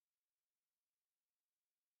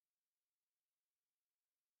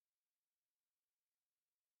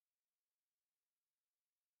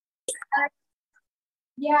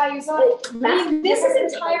Yeah, you saw it. I mean, this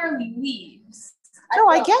is entirely leaves. No,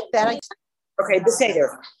 I get that. Okay, the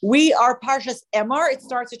Seder. We are Parshas Emor. It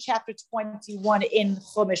starts at chapter 21 in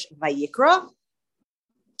Chumash Vayikra.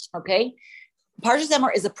 Okay, Parshas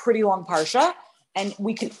Emor is a pretty long parsha, and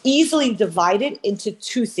we can easily divide it into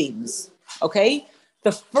two themes. Okay,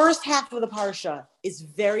 the first half of the parsha is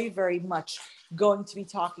very, very much going to be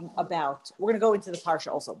talking about. We're going to go into the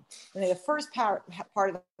parsha also. And the first part of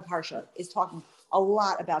the parsha is talking a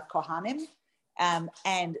lot about Kohanim. And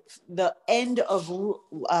the end of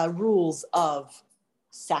rules of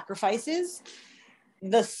sacrifices.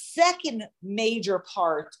 The second major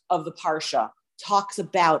part of the Parsha talks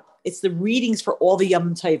about, it's the readings for all the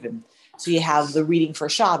Yom Tovim. So you have the reading for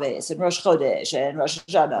Shabbos and Rosh Chodesh and Rosh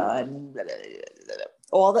Hashanah and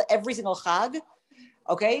every single Chag.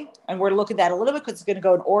 Okay, and we're going to look at that a little bit because it's going to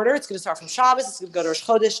go in order. It's going to start from Shabbos, it's going to go to Rosh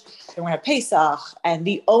Chodesh, then we're going to have Pesach and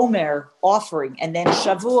the Omer offering, and then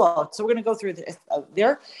Shavuot. So we're going to go through this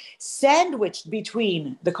there, sandwiched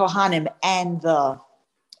between the Kohanim and the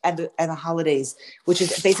holidays, which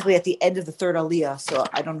is basically at the end of the third Aliyah. So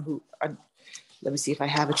I don't know who. Let me see if I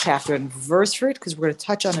have a chapter and verse for it because we're going to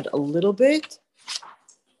touch on it a little bit.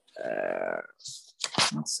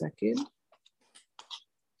 1 second.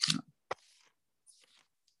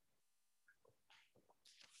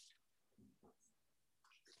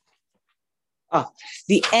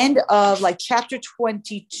 The end of like chapter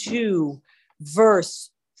 22, verse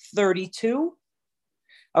 32.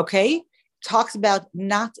 Okay, talks about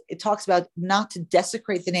not to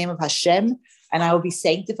desecrate the name of Hashem, and I will be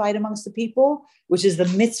sanctified amongst the people, which is the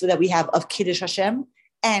mitzvah that we have of Kiddush Hashem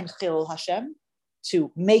and Chilul Hashem, to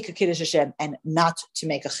make a Kiddush Hashem and not to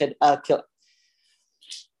make a Chilul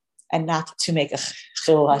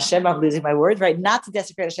Hashem. I'm losing my words, right? Not to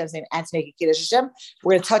desecrate Hashem's name and to make a Kiddush Hashem.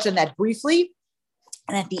 We're going to touch on that briefly.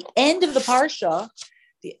 And at the end of the Parsha,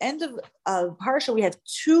 we have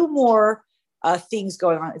two more things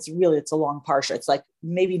going on. It's a long Parsha. It's like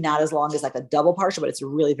maybe not as long as like a double Parsha, but it's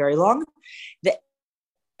really very long. The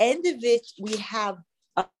end of it, we have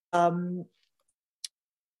the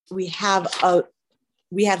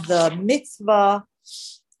mitzvah.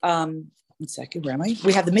 1 second, where am I?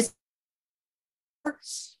 We have the mitzvah.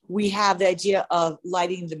 We have the idea of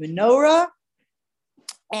lighting the menorah,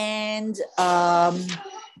 and the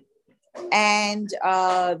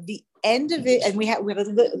end of it, and we have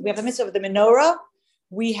the mitzvah of the menorah.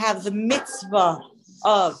 We have the mitzvah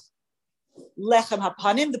of lechem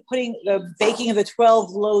hapanim, the baking of the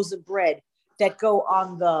 12 loaves of bread that go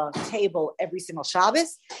on the table every single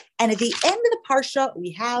Shabbos. And at the end of the parsha,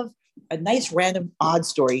 we have a nice random odd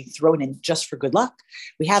story thrown in just for good luck.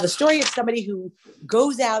 We have a story of somebody who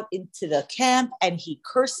goes out into the camp and he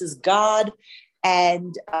curses God,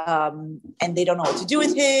 and they don't know what to do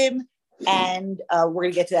with him. And we're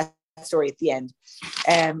going to get to that story at the end.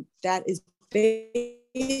 And that is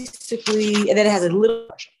basically, and then it has a little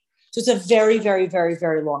parsha. So it's a very, very, very,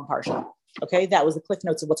 very long parsha. Okay, that was the cliff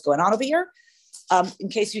notes of what's going on over here. In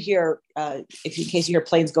case you hear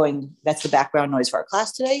planes going, that's the background noise for our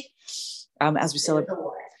class today. As we celebrate,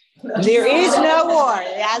 there is no war.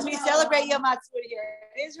 As we celebrate Yom Ha'atzmaut here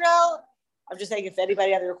in Israel, I'm just saying, if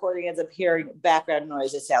anybody on the recording ends up hearing background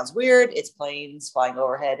noise, it sounds weird. It's planes flying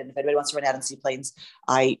overhead, and if anybody wants to run out and see planes,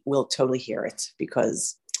 I will totally hear it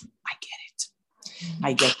because I get it.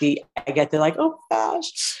 I get the like, oh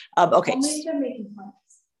gosh. Okay,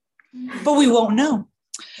 but we won't know.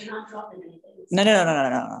 They're not dropping anything. No,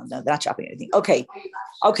 they're not dropping anything. Okay.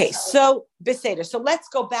 So Beseder. So let's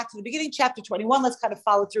go back to the beginning, chapter 21. Let's kind of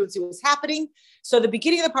follow through and see what's happening. So the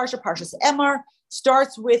beginning of the parsha, Parshas Emor,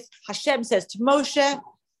 starts with Hashem says to Moshe,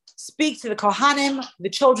 speak to the Kohanim, the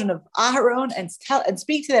children of Aharon, and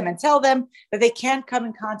speak to them and tell them that they can't come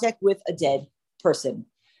in contact with a dead person,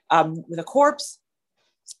 with a corpse.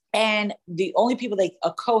 And the only people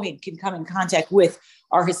a Kohen can come in contact with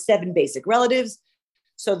are his 7 basic relatives.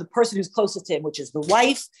 So the person who's closest to him, which is the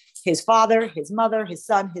wife, his father, his mother, his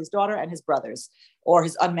son, his daughter, and his brothers, or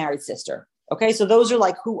his unmarried sister. Okay, so those are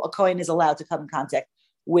like who a Kohen is allowed to come in contact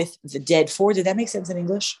with the dead for. Did that make sense in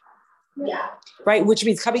English? Yeah. Right, which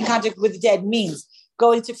means coming in contact with the dead means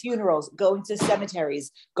going to funerals, going to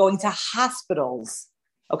cemeteries, going to hospitals.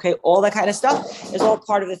 Okay, all that kind of stuff is all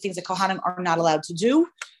part of the things that Kohanim are not allowed to do.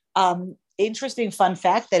 Interesting fun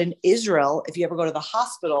fact that in Israel, if you ever go to the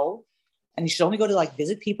hospital, and you should only go to like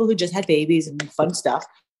visit people who just had babies and fun stuff.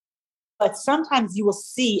 But sometimes you will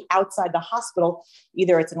see outside the hospital,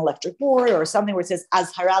 either it's an electric board or something where it says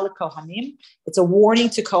Azhara Kohanim. It's a warning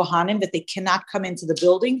to Kohanim that they cannot come into the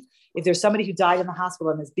building. If there's somebody who died in the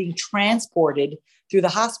hospital and is being transported through the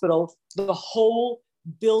hospital, the whole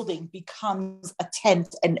building becomes a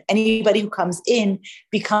tent, and anybody who comes in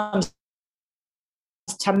becomes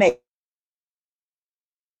tameh.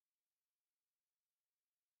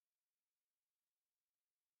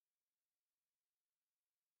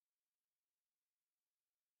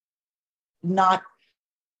 Not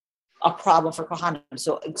a problem for Kohanim.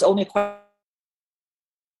 So it's only a question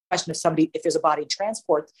of somebody, if there's a body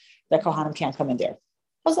transport, that Kohanim can't come in there.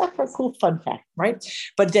 How's that for a cool fun fact, right?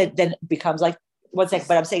 But then it becomes like, one second,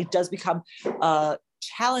 but I'm saying it does become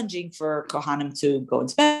challenging for Kohanim to go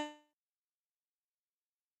into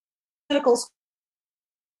medical school.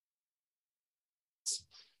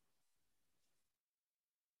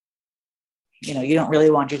 You don't really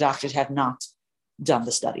want your doctor to have not done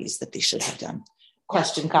the studies that they should have done.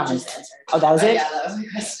 Question, comments? Oh, that was it? Yeah, that was my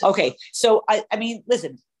question. Okay. So, I mean,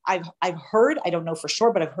 listen, I've heard, I don't know for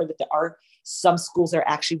sure, but I've heard that there are some schools that are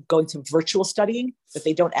actually going to virtual studying, that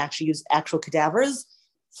they don't actually use actual cadavers.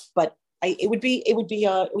 But it would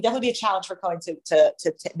definitely be a challenge for Cohen to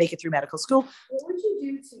make it through medical school. What would you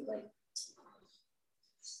do to, like,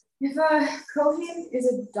 if a Kohen is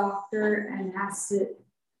a doctor and has to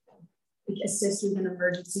assist with an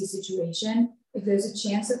emergency situation, if there's a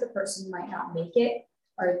chance that the person might not make it,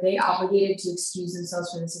 are they obligated to excuse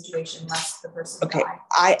themselves from the situation lest the person die?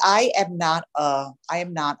 I am not a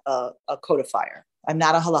codifier. I'm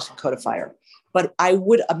not a halacha codifier, but I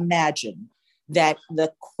would imagine that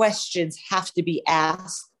the questions have to be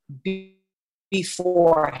asked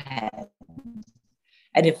beforehand.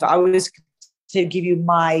 And if I was to give you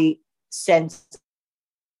my sense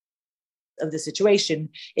of the situation,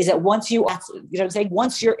 is that once you know what I'm saying,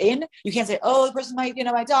 once you're in, you can't say, oh, the person might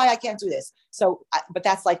die, I can't do this. So, but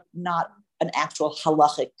that's like not an actual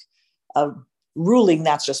halachic ruling.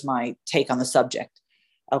 That's just my take on the subject.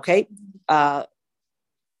 Okay. And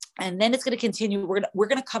then it's going to continue. We're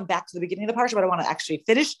going to come back to the beginning of the parsha, but I want to actually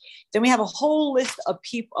finish. Then we have a whole list of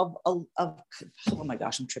people of oh my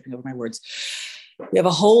gosh, I'm tripping over my words. We have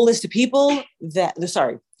a whole list of people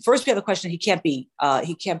first we have a question. He can't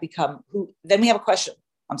become who. Then we have a question.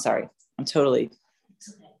 I'm sorry. I'm totally.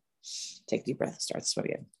 Take a deep breath. Start this one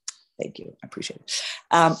again. Thank you. I appreciate it.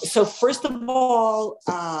 So first of all,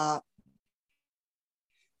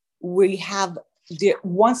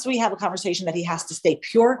 once we have a conversation that he has to stay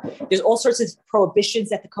pure, there's all sorts of prohibitions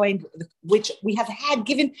that the Kohen, which we have had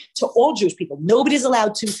given to all Jewish people. Nobody's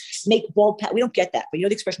allowed to make bald patch. We don't get that. But the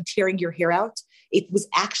expression tearing your hair out, it was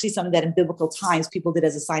actually something that in biblical times people did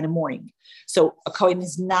as a sign of mourning. So a Kohen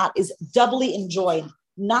is doubly enjoined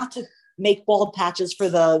not to make bald patches for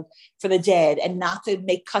the dead, and not to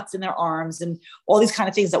make cuts in their arms and all these kind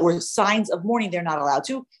of things that were signs of mourning. They're not allowed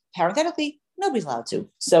to. Parenthetically, nobody's allowed to.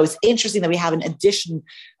 So it's interesting that we have an additional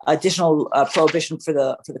prohibition for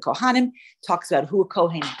the Kohanim. Talks about who a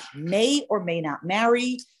Kohen may or may not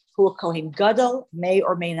marry, who a Kohen Gadol may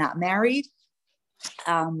or may not marry.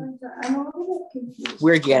 I'm a little bit confused.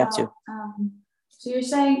 Where'd you get up to? So you're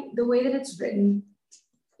saying the way that it's written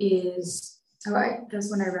is, I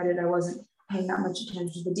guess when I read it, I wasn't paying that much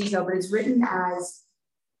attention to the detail, but it's written as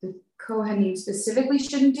the Kohanim specifically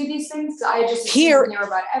shouldn't do these things. I just here they were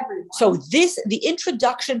about everyone. So the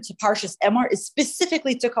introduction to Parshas Emor is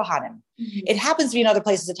specifically to Kohanim. Mm-hmm. It happens to be in other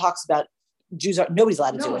places. It talks about Jews nobody's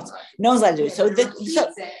allowed to do it. No one's allowed to do it. So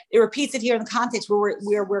it repeats it here in the context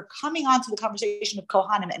where we're coming on to the conversation of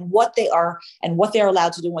Kohanim and what they are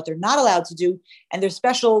allowed to do and what they're not allowed to do, and there's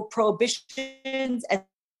special prohibitions and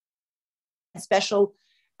special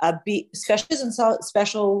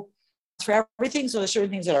for everything. So there's certain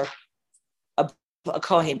things that are a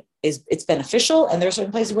Kohen it's beneficial, and there are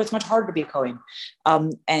certain places where it's much harder to be a Kohen.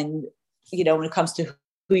 And when it comes to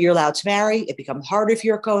who you're allowed to marry, it becomes harder if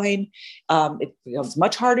you're a Kohen. It becomes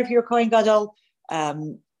much harder if you're a Kohen Gadol.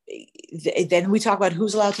 Then we talk about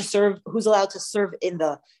who's allowed to serve in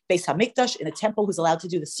the Beis Hamikdash, in the temple, who's allowed to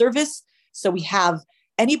do the service. So we have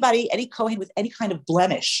any Kohen with any kind of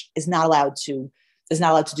blemish is not allowed to do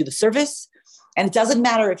the service. And it doesn't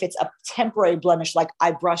matter if it's a temporary blemish, like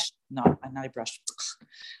I broke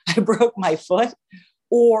my foot,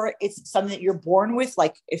 or it's something that you're born with,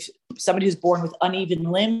 like if somebody who's born with uneven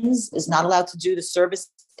limbs is not allowed to do the service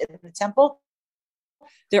in the temple.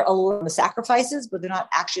 They're allowed the sacrifices, but they're not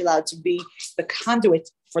actually allowed to be the conduit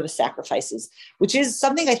for the sacrifices, which is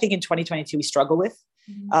something I think in 2022 we struggle with.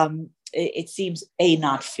 Mm-hmm. It seems A,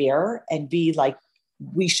 not fair, and B, like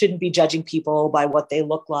we shouldn't be judging people by what they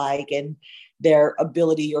look like and their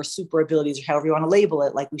ability or super abilities, or however you want to label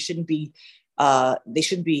it. Like they shouldn't be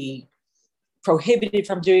prohibited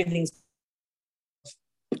from doing things,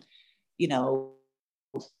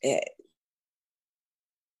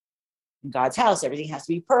 in God's house, everything has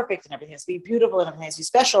to be perfect and everything has to be beautiful and everything has to be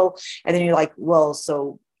special. And then you're like, well,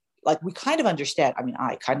 so like we kind of understand. I mean,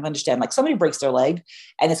 I kind of understand, like somebody breaks their leg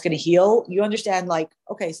and it's going to heal. You understand, like,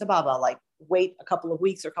 okay, sababa, like wait a couple of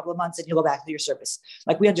weeks or a couple of months and you'll go back to your service.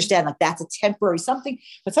 Like we understand, like that's a temporary something,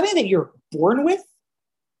 but something that you're born with,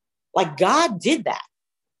 like God did that.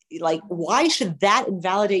 Like, why should that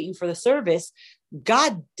invalidate you for the service?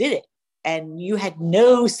 God did it. And you had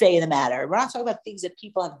no say in the matter. We're not talking about things that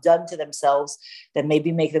people have done to themselves that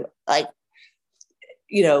maybe make them like,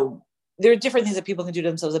 there are different things that people can do to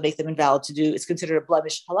themselves that make them invalid to do. It's considered a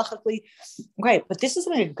blemish halachically. Right. But this is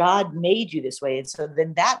something that God made you this way. And so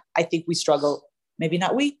then that, I think we struggle, maybe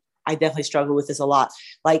not we, I definitely struggle with this a lot.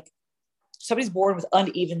 Like somebody's born with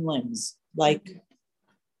uneven limbs, like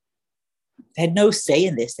they had no say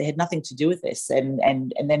in this. They had nothing to do with this. And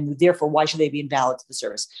then therefore, why should they be invalid to the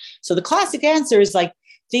service? So the classic answer is like,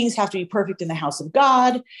 things have to be perfect in the house of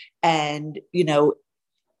God. And,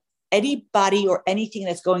 anybody or anything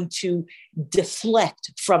that's going to deflect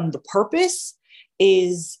from the purpose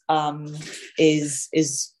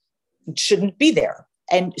shouldn't be there.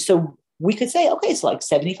 And so we could say, okay, so like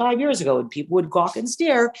 75 years ago, when people would gawk and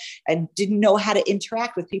stare and didn't know how to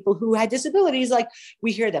interact with people who had disabilities, like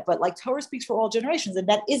we hear that, but like Torah speaks for all generations, and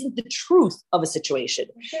that isn't the truth of a situation.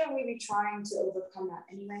 Shouldn't we be trying to overcome that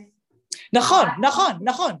anyway? Nachon.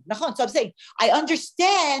 So I'm saying, I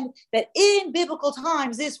understand that in biblical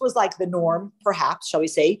times, this was like the norm, perhaps, shall we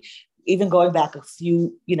say, even going back a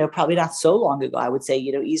few, probably not so long ago, I would say,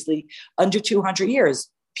 easily under 200 years,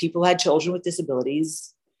 people had children with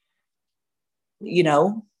disabilities,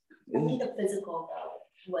 Only the physical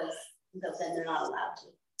was then they're not allowed to.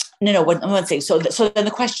 No, I'm not saying, so then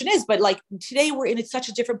the question is, but like today we're in such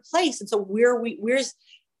a different place. And so where's,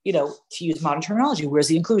 to use modern terminology, where's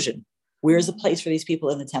the inclusion? Where's the place for these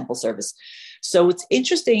people in the temple service? So what's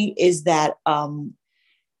interesting is that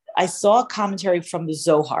I saw a commentary from the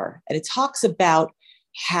Zohar, and it talks about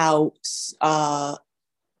how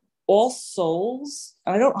all souls,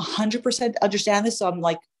 and I don't 100% understand this, so I'm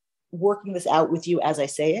like working this out with you as I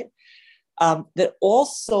say it, that all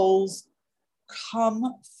souls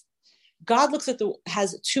God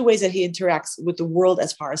has two ways that he interacts with the world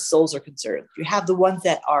as far as souls are concerned. You have the ones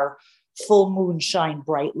that are full moon shine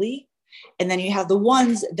brightly, and then you have the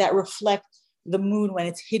ones that reflect the moon when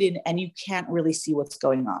it's hidden and you can't really see what's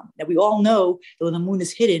going on. Now, we all know that when the moon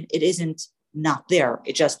is hidden, it isn't not there.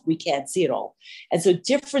 We can't see it all. And so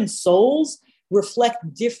different souls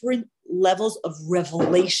reflect different levels of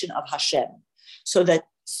revelation of Hashem. So that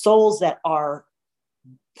souls that are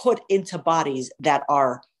put into bodies that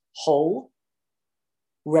are whole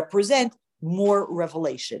represent more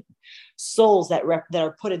revelation. Souls that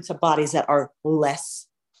are put into bodies that are less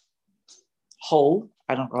whole,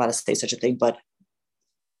 I don't know how to say such a thing, but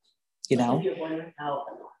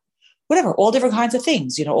whatever, all different kinds of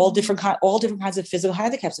things, all different kinds of physical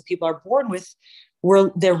handicaps that people are born with,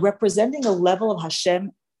 where they're representing a level of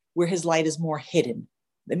Hashem where his light is more hidden.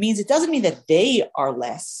 It doesn't mean that they are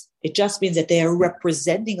less. It just means that they are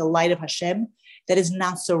representing a light of Hashem that is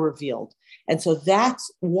not so revealed. And so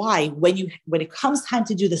that's why when it comes time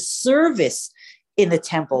to do the service in the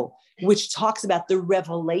temple, which talks about the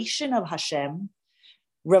revelation of Hashem,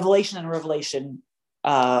 revelation and revelation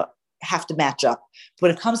have to match up. When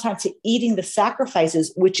it comes time to eating the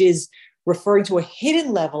sacrifices, which is referring to a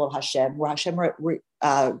hidden level of Hashem, where Hashem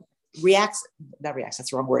reacts, that's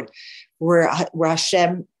the wrong word, where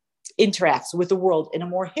Hashem interacts with the world in a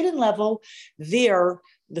more hidden level, the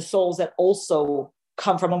souls that also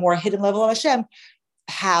come from a more hidden level of Hashem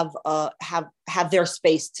have their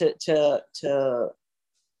space to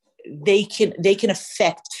they can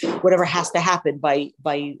affect whatever has to happen by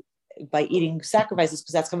eating sacrifices,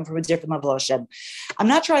 because that's coming from a different level of Hashem. I'm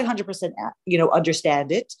not sure I 100%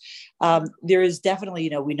 understand it. There is definitely,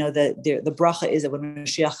 we know that the bracha is that when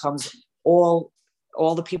Mashiach comes, all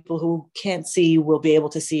the people who can't see will be able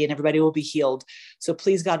to see, and everybody will be healed. So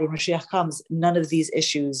please God, when Mashiach comes, none of these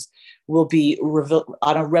issues will be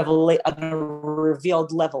on a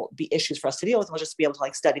revealed level, be issues for us to deal with. And we'll just be able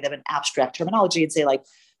to study them in abstract terminology and say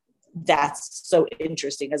that's so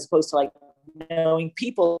interesting, as opposed to knowing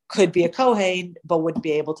people could be a Kohen, but wouldn't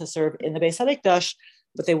be able to serve in the Beis HaMikdash,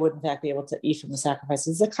 but they would in fact be able to eat from the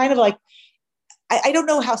sacrifices. It's kind of I don't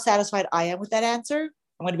know how satisfied I am with that answer.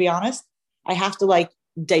 I'm going to be honest. I have to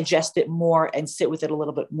digest it more and sit with it a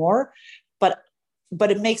little bit more, but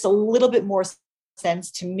it makes a little bit more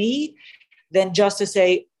sense to me than just to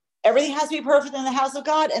say everything has to be perfect in the house of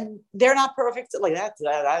God and they're not perfect.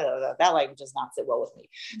 That language does not sit well with me.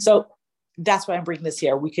 So that's why I'm bringing this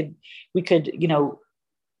here. We could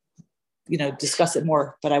discuss it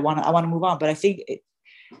more, but I want to move on. But I think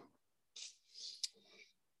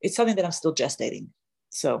it's something that I'm still gestating.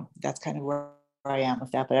 So that's kind of where I am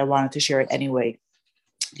with that, but I wanted to share it anyway.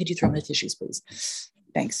 Could you throw me the tissues, please?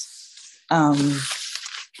 Thanks.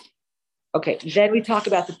 Okay, then we talk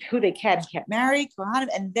about who they can and can't marry, Kohanim,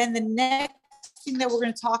 and then the next thing that we're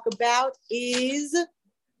going to talk about is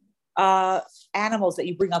animals that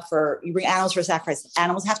you bring animals for sacrifice.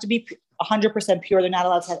 Animals have to be 100% pure. They're not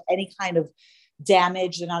allowed to have any kind of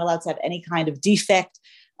damage. They're not allowed to have any kind of defect.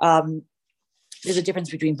 There's a difference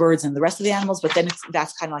between birds and the rest of the animals, but then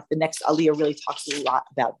that's kind of like the next aliyah really talks a lot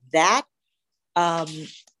about that.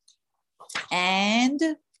 And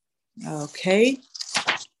okay.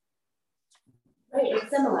 Right, it's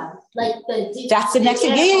similar. Like that's the next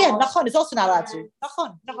thing. Yeah. Nachon is also not allowed to.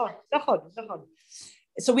 Nachon.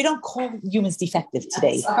 So we don't call humans defective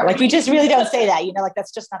today. Like we just really don't say that. Like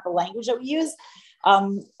that's just not the language that we use. But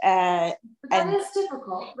that is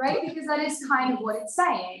difficult, right? Because that is kind of what it's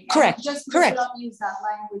saying. Correct. And just because we don't use that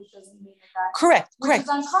language doesn't mean that. Correct. Which is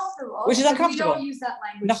uncomfortable. We don't use that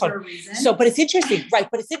language for a reason. So, but it's interesting, right?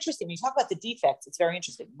 But it's interesting when you talk about the defects. It's very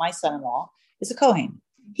interesting. My son-in-law is a Kohen.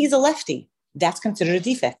 He's a lefty. That's considered a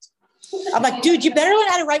defect. I'm like, dude, you better learn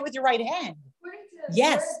how to write with your right hand.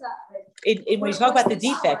 Yes. When you talk about the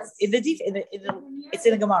defects, it's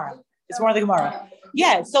in the Gemara. It's more of the Gemara.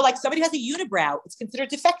 Yeah. So like somebody who has a unibrow, it's considered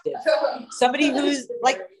defective. Somebody who's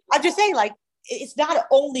like, I'm just saying, like, it's not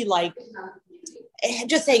only like, I'm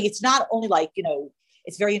just saying, it's not only like,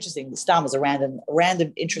 it's very interesting. The stam is a random,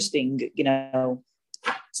 interesting,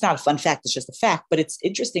 it's not a fun fact. It's just a fact, but it's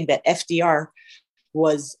interesting that FDR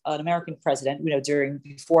was an American president,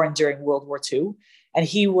 before and during World War II. And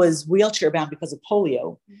he was wheelchair bound because of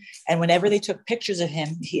polio. And whenever they took pictures of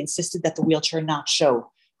him, he insisted that the wheelchair not show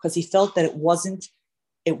because he felt that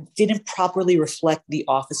it didn't properly reflect the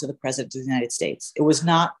office of the president of the United States. It was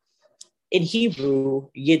not in Hebrew,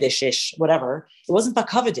 Yiddishish, whatever. It wasn't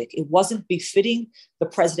bakavadik. It wasn't befitting the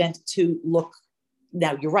president to look.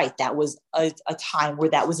 Now you're right. That was a time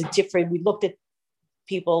where that was we looked at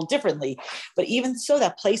people differently, but even so,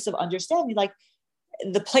 that place of understanding, like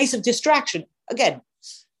the place of distraction, again,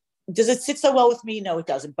 does it sit so well with me? No, it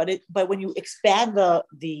doesn't. But when you expand the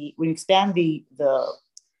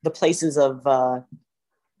places of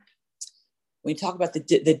when you talk about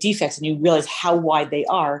the defects and you realize how wide they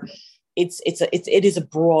are, it is a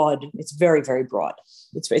broad. It's very, very broad.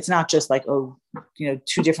 It's not just like two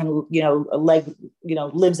different leg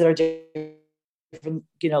limbs that are different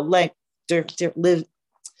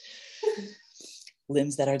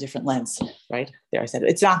limbs that are different lengths, right? There I said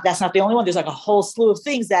it. That's not the only one. There's like a whole slew of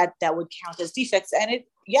things that would count as defects, and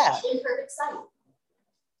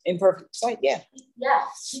imperfect sight, yeah.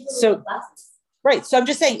 So right. So I'm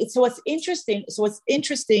just saying. So what's interesting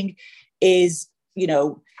is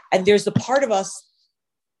and there's a part of us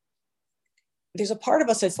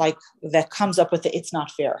that's like that comes up with it's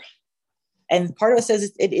not fair, and part of us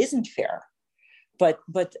says it isn't fair. But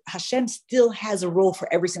Hashem still has a role for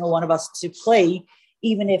every single one of us to play,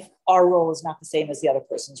 even if our role is not the same as the other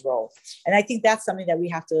person's role. And I think that's something that we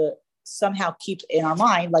have to somehow keep in our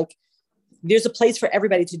mind. Like there's a place for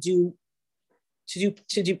everybody to be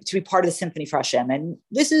part of the symphony for Hashem. And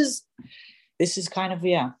this is kind of,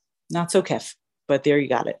 not so kef, but there you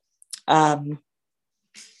got it.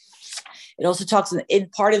 It also talks in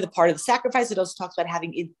part of the sacrifice. It also talks about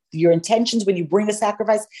having your intentions when you bring a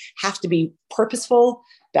sacrifice have to be purposeful,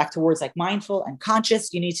 back to words like mindful and conscious.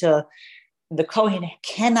 The Kohen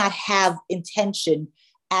cannot have intention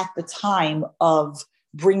at the time of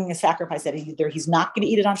bringing a sacrifice that either he's not going to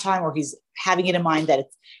eat it on time or he's having it in mind that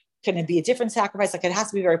it's going to be a different sacrifice. Like it has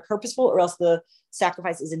to be very purposeful or else the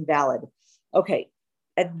sacrifice is invalid. Okay.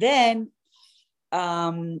 And then,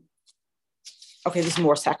 there's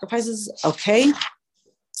more sacrifices. Okay.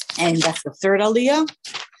 And that's the third aliyah.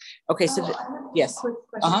 Okay. So, yes. Quick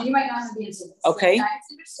question. You might not have the answer. Okay.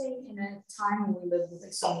 It's interesting in a time when we live with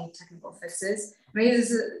like so many technical fixes. I mean,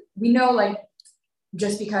 we know like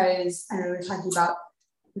just because I know we were talking about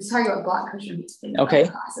block cushion in the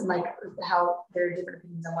class and like how there are different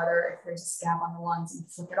opinions on whether if there's a scab on the lungs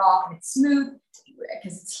and flip it off and it's smooth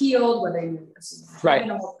because it's healed, whether you right.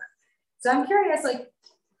 So I'm curious, like,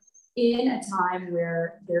 in a time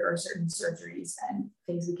where there are certain surgeries and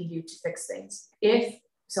things we can do to fix things, if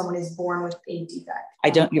someone is born with a defect,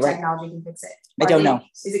 you're technology right. can fix it. I don't know.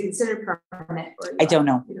 Is it considered permanent? Or I don't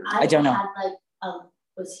know. I don't know.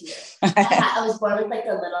 Was here. I was born with like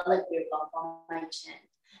a little weird bump on my chin,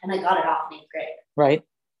 and I got it off in 8th grade. Right.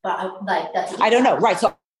 But that's. I don't know. Right.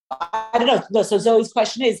 So I don't know. So Zoe's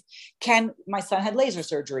question is, can my son had laser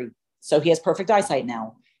surgery? So he has perfect eyesight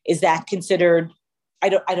now. Is that considered? I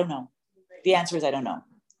don't know. The answer is I don't know.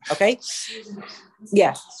 Okay.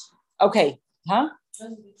 Yeah. Okay. Huh?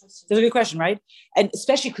 That's a good question, right? And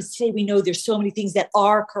especially because today we know there's so many things that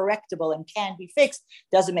are correctable and can be fixed.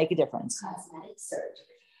 Doesn't make a difference. Cosmetic surgery.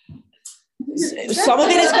 Some of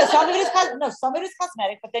it is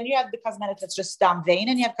cosmetic, but then you have the cosmetic that's just down vein,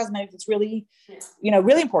 and you have cosmetic that's really,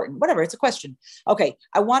 really important. Whatever, it's a question. Okay,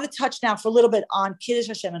 I want to touch now for a little bit on Kiddush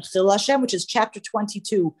Hashem and Chil Hashem, which is chapter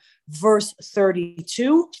 22, verse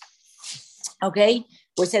 32. Okay,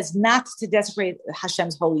 where it says not to desecrate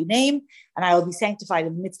Hashem's holy name, and I will be sanctified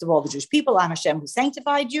in the midst of all the Jewish people. I'm Hashem who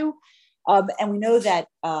sanctified you. And we know that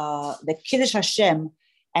that Kiddush Hashem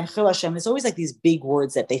and Chil Hashem is always like these big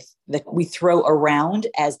words that we throw around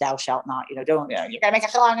as thou shalt not. You're gonna make a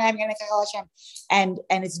Chil Hashem, you're gonna make a Chil Hashem. And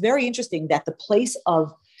it's very interesting that the place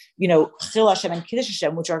of Chil Hashem and Kiddush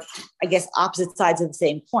Hashem, which are, I guess, opposite sides of the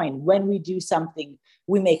same coin. When we do something,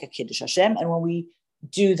 we make a Kiddush Hashem, and when we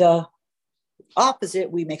do the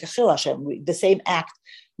opposite, we make a Chil Hashem. The same act,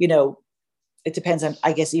 it depends on,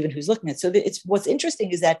 I guess, even who's looking at it. So it's what's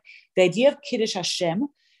interesting is that the idea of Kiddush Hashem,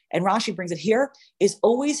 and Rashi brings it here, is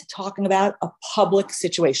always talking about a public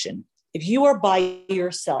situation. If you are by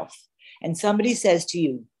yourself and somebody says to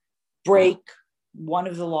you, break one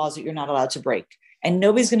of the laws that you're not allowed to break, and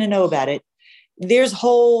nobody's going to know about it, the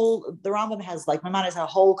Rambam has, like, my mom has a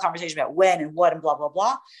whole conversation about when and what and blah, blah,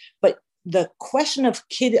 blah. But the question of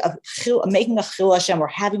making a Chil Hashem or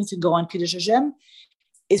having to go on Kiddush Hashem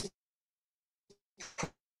is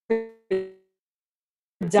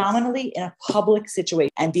predominantly in a public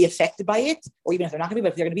situation and be affected by it, or even if they're not going to be, but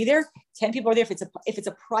if they're going to be there, 10 people are there. If it's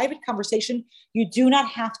a private conversation, you do not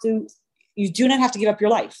have to give up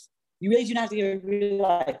your life. You really do not have to give up your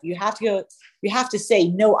life. You have to say,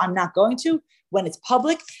 no, I'm not going to. When it's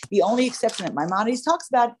public, the only exception that Maimonides talks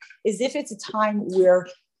about is if it's a time where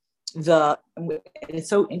it's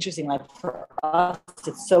so interesting, like for us,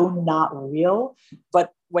 it's so not real,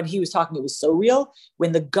 but when he was talking, it was so real.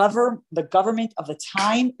 When the government of the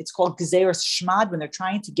time, it's called Gezeres Shmad, when they're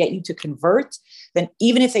trying to get you to convert, then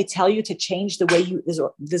even if they tell you to change the way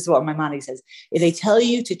this is what Maimonides says, if they tell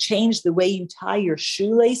you to change the way you tie your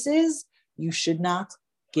shoelaces, you should not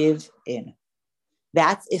give in.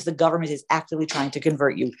 That's if the government is actively trying to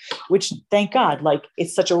convert you, which, thank God, like,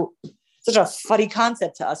 it's such a funny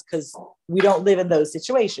concept to us because we don't live in those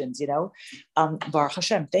situations, Baruch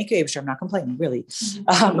Hashem. Thank you, Abishar. I'm not complaining, really.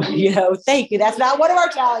 Thank you. That's not one of our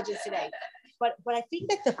challenges today. But I think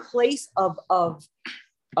that the place of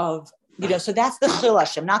so that's the Chil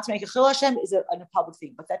Hashem. Not to make a Chil Hashem is a public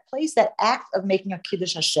thing, but that place, that act of making a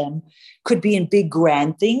Kiddush Hashem could be in big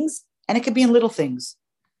grand things, and it could be in little things.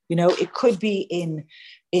 It could be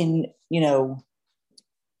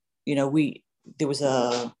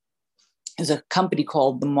there's a company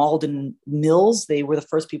called the Malden Mills. They were the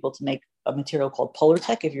first people to make a material called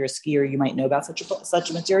Polartec. If you're a skier, you might know about such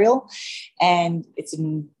a material, and it's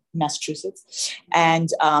in Massachusetts. And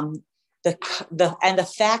the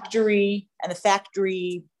factory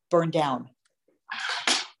burned down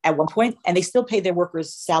at one point, and they still pay their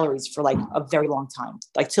workers salaries for like a very long time,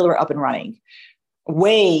 like till they're up and running.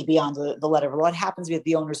 Way beyond the letter of the law. What happens if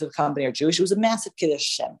the owners of the company are Jewish? It was a massive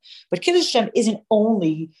Kiddush Hashem. But Kiddush Hashem isn't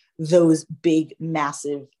only those big,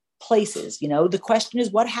 massive places. The question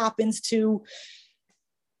is, what happens to,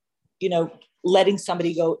 letting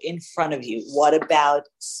somebody go in front of you? What about,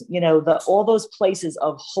 all those places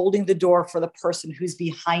of holding the door for the person who's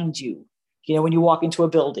behind you, when you walk into a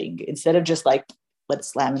building, instead of just like, let it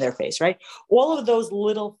slam in their face, right? All of those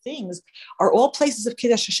little things are all places of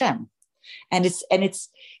Kiddush Hashem. And it's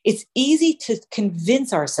easy to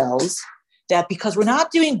convince ourselves that because we're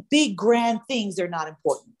not doing big, grand things, they're not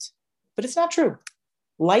important. But it's not true.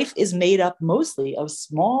 Life is made up mostly of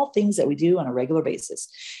small things that we do on a regular basis.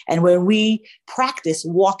 And when we practice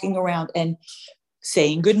walking around and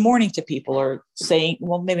saying good morning to people, or saying,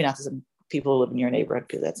 well, maybe not to some people who live in your neighborhood,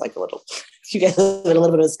 because that's like you get a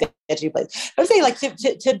little bit of a sketchy place. But I'm saying, like,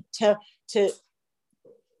 to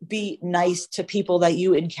be nice to people that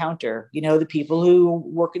you encounter, the people who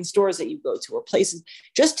work in stores that you go to, or places,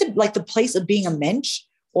 just to like the place of being a mensch.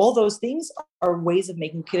 All those things are ways of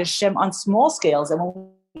making Kiddush Hashem on small scales. And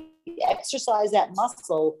when we exercise that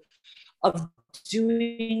muscle of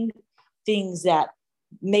doing things that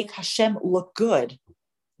make Hashem look good,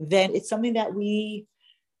 then it's something that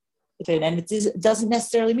and it doesn't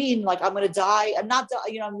necessarily mean like I'm going to die. I'm not,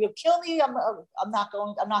 you'll kill me. I'm not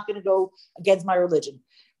going to go against my religion.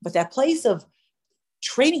 But that place of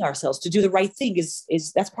training ourselves to do the right thing is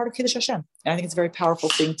that's part of Kiddush Hashem. And I think it's a very powerful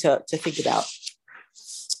thing to think about.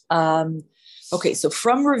 Okay, so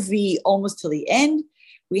from Revi almost to the end,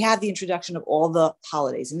 we have the introduction of all the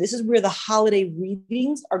holidays. And this is where the holiday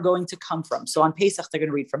readings are going to come from. So on Pesach, they're going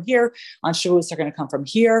to read from here. On Shavuos, they're going to come from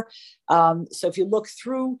here. So if you look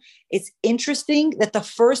through, it's interesting that the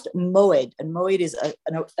first Moed, and Moed is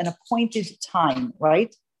an appointed time,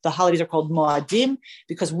 right? The holidays are called Moadim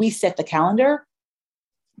because we set the calendar.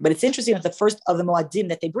 But it's interesting that the first of the Moadim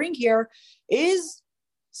that they bring here is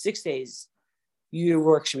 6 days. Your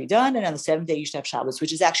work should be done. And on the 7th day, you should have Shabbos,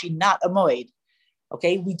 which is actually not a Moed.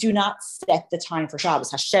 Okay, we do not set the time for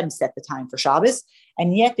Shabbos. Hashem set the time for Shabbos,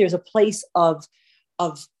 and yet there's a place of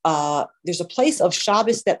Shabbos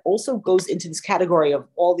that also goes into this category of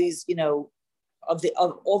all these, of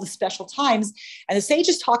all the special times. And the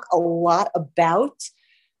sages talk a lot about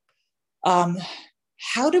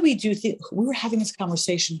how do we do things. We were having this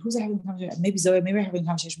conversation. Who's having a conversation? Maybe Zoe. Maybe we're having a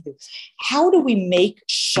conversation with you. How do we make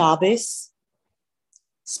Shabbos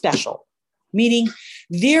special? Meaning,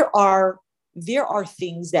 there are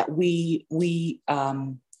things that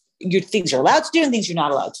your things you're allowed to do and things you're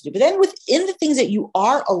not allowed to do. But then within the things that you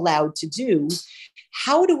are allowed to do,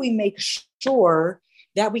 how do we make sure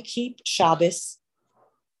that we keep Shabbos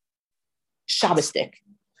Shabbostic?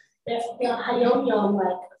 Hayom Yom, like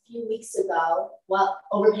a few weeks ago, what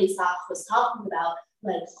over Pesach was talking about,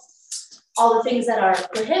 like all the things that are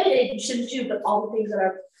prohibited you shouldn't do, but all the things that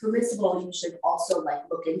are permissible you should also like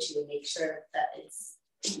look into and make sure that it's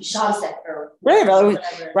Shabbostic or whatever.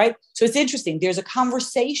 Right. So it's interesting. There's a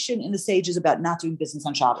conversation in the sages about not doing business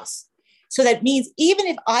on Shabbos. So that means even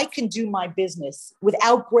if I can do my business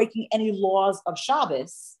without breaking any laws of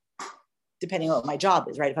Shabbos, depending on what my job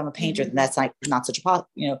is, right? If I'm a painter, then that's not such a But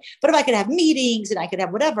if I could have meetings and I could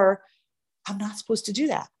have whatever, I'm not supposed to do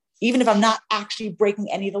that. Even if I'm not actually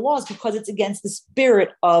breaking any of the laws because it's against the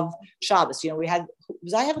spirit of Shabbos.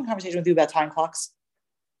 Was I having a conversation with you about time clocks?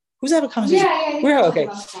 Who's having a conversation? Yeah. We're okay.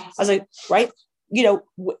 I was like, right?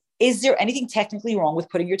 Is there anything technically wrong with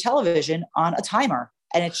putting your television on a timer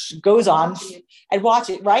and it goes on and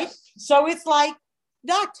watch it, right? So it's like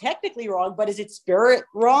not technically wrong, but is it spirit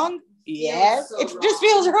wrong? Yes. It just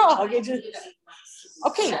feels wrong.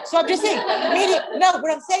 Okay. So I'm just saying,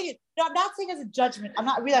 what I'm saying is, I'm not saying as a judgment. I'm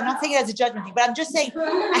not saying it as a judgment thing, but I'm just saying,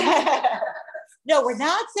 no, we're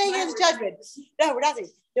not saying it as a judgment. No, we're not saying.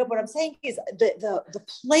 No, what I'm saying is the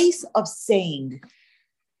place of saying,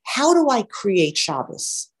 how do I create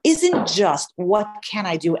Shabbos? Isn't just what can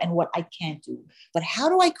I do and what I can't do, but how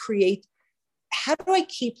do I keep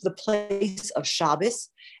the place of Shabbos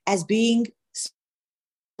as being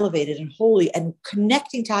elevated and holy and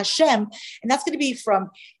connecting to Hashem? And that's going to be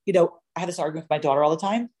from, I have this argument with my daughter all the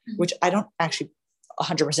time, which I don't actually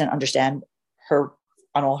 100% understand her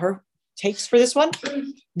on all her takes for this one.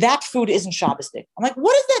 That food isn't Shabbostic. I'm like,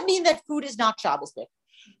 what does that mean that food is not Shabbostic?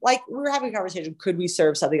 Like, we were having a conversation, could we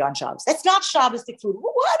serve something on Shabbos? That's not Shabbostic food.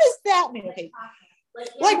 What does that mean? Okay.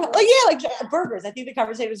 Like burgers. I think the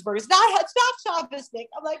conversation was burgers. It's not Shabbostic.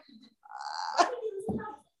 I'm like,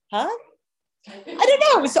 huh? I don't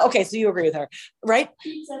know. So you agree with her, right?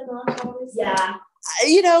 Yeah.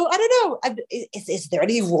 I don't know. Is there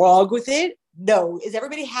anything wrong with it? No. Is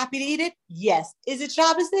everybody happy to eat it? Yes. Is it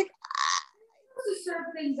Shabbostic? To serve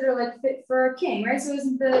things that are like fit for a king, right? So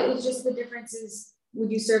it's just the difference is,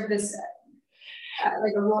 would you serve this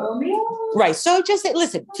like a royal meal? Right. So just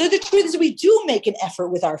listen. So the truth is, we do make an effort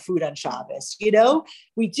with our food on Shabbos.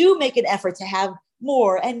 We do make an effort to have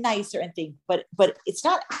more and nicer and things, but it's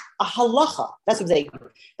not a halacha. That's what I'm saying.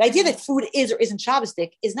 The idea that food is or isn't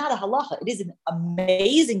Shabbostic is not a halacha. It is an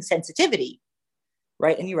amazing sensitivity.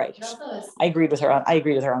 Right, and you're right. I agreed with her on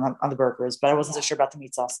the burgers, but I wasn't so sure about the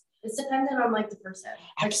meat sauce. It's dependent on like the person.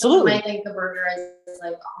 Absolutely. I think the burger is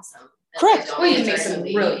like awesome. Correct. Well, you make some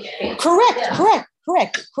really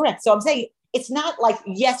Correct. So I'm saying it's not like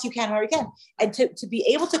yes, you can or you can, and to be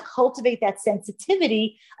able to cultivate that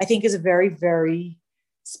sensitivity, I think is a very, very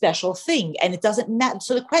special thing, and it doesn't matter.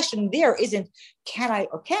 So the question there isn't can I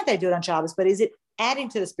or can't I do it on Shabbos, but is it adding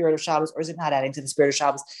to the spirit of Shabbos, or is it not adding to the spirit of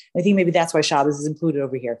Shabbos? And I think maybe that's why Shabbos is included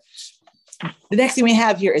over here. The next thing we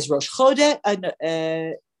have here is Rosh Chodesh.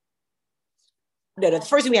 The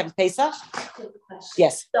first thing we have is Pesach.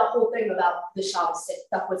 Yes. The whole thing about the Shabbos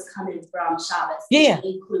stuff was coming from Shabbos. Yeah.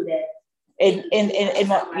 Included.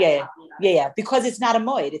 Because it's not a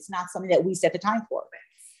moed. It's not something that we set the time for.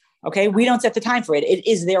 Okay, we don't set the time for it. It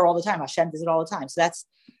is there all the time. Hashem does it all the time. So that's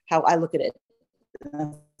how I look at it.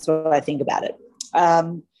 That's what I think about it.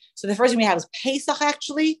 So the first thing we have is Pesach,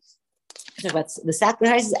 actually. So the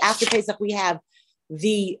sacrifices after Pesach, we have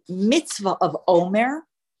the mitzvah of Omer.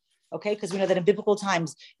 Okay, because we know that in biblical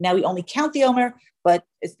times, now we only count the Omer, but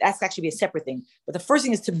that's actually be a separate thing. But the first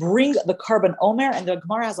thing is to bring the carbon Omer, and the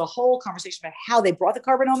Gemara has a whole conversation about how they brought the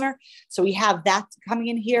carbon Omer. So we have that coming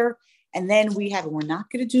in here. And then we have, we're not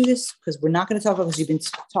going to do this because we're not going to talk about, because you've been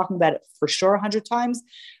talking about it for sure 100 times.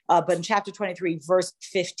 But in chapter 23, verse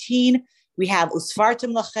 15, we have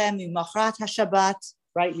Usfartim lachem mimachrat hashabbat,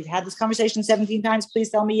 right? We've had this conversation 17 times. Please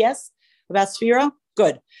tell me yes about Sphira.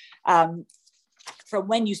 Good. From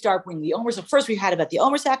when you start bringing the Omer. So first we had about the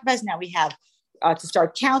Omer sacrifice. Now we have to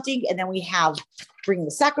start counting. And then we have bringing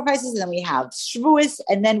the sacrifices. And then we have Shavuos.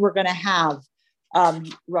 And then we're going to have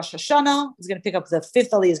Rosh Hashanah is going to pick up, the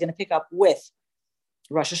fifth Aliyah is going to pick up with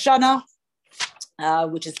Rosh Hashanah,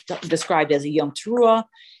 which is described as a Yom Teruah.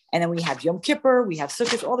 And then we have Yom Kippur, we have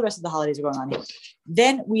Sukkot, all the rest of the holidays are going on here.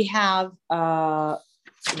 Then we have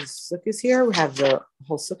Sukkot here, we have the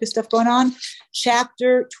whole Sukkot stuff going on.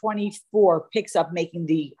 Chapter 24 picks up making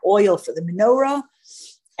the oil for the menorah.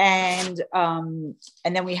 And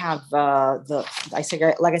then we have like I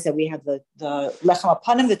said, we have the Lechem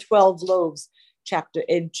Apanim, the 12 loaves,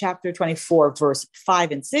 chapter 24, verse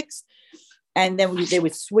 5 and 6. And then they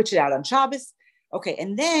would switch it out on Shabbos. Okay,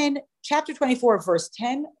 and then chapter 24, verse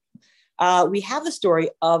 10, we have the story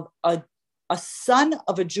of a son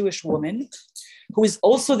of a Jewish woman who is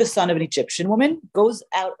also the son of an Egyptian woman, goes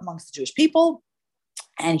out amongst the Jewish people,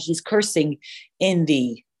 and he's cursing in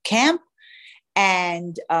the camp,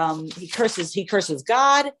 and he curses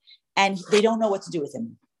God, and they don't know what to do with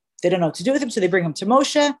him. So they bring him to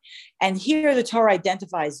Moshe, and here the Torah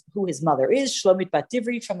identifies who his mother is, Shlomit Bat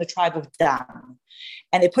Divri, from the tribe of Dan.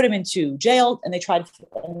 And they put him into jail, and they're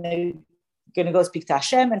going to go speak to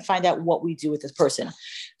Hashem and find out what we do with this person.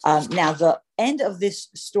 Now, the end of this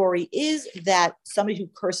story is that somebody who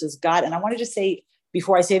curses God, and I want to just say,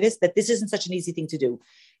 before I say this, that this isn't such an easy thing to do,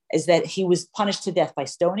 is that he was punished to death by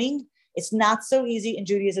stoning. It's not so easy in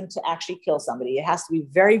Judaism to actually kill somebody. It has to be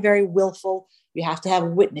very, very willful. You have to have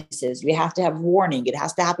witnesses. You have to have warning. It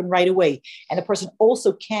has to happen right away. And the person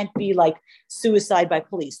also can't be like suicide by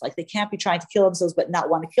police. Like they can't be trying to kill themselves, but not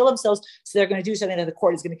want to kill themselves. So they're going to do something that the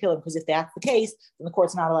court is going to kill them. Because if that's the case, then the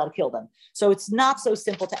court's not allowed to kill them. So it's not so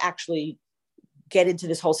simple to actually get into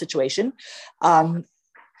this whole situation. So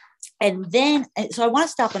I want to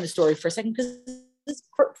stop on the story for a second, because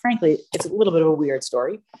frankly, it's a little bit of a weird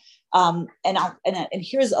story. And I'm going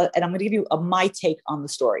to give you my take on the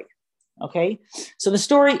story. Okay, so the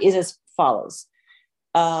story is as follows.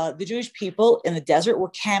 The Jewish people in the desert were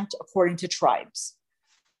camped according to tribes.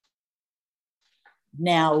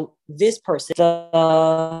 Now, this person,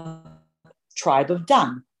 the tribe of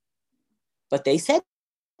Dan, but they said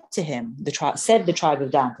to him, the tribe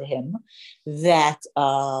of Dan to him, that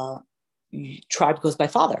tribe goes by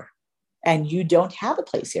father, and you don't have a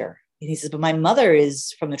place here. And he says, but my mother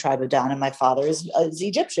is from the tribe of Dan and my father is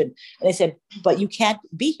Egyptian. And they said, but you can't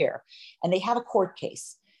be here. And they have a court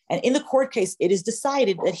case. And in the court case, it is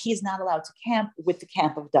decided that he is not allowed to camp with the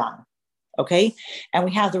camp of Dan. Okay. And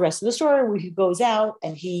we have the rest of the story where he goes out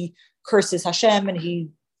and he curses Hashem and he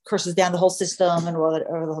curses down the whole system and what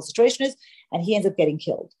the whole situation is. And he ends up getting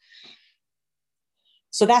killed.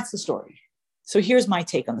 So that's the story. So here's my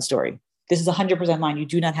take on the story. This is 100% mine. You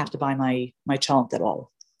do not have to buy my chant at all.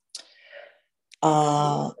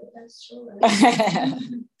 So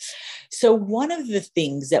one of the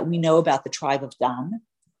things that we know about the tribe of Dan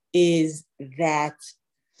is that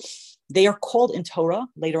they are called in Torah,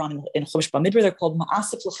 later on in Chumash Bamidbar, they're called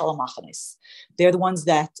Ma'asif L'chal HaMachanes. They're the ones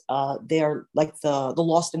that they're like the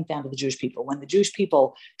lost and found of the Jewish people. When the Jewish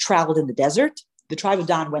people traveled in the desert, the tribe of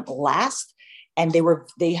Dan went last, and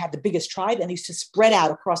they had the biggest tribe, and they used to spread out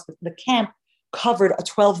across the camp, covered a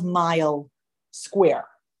 12-mile square.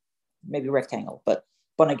 Maybe rectangle, but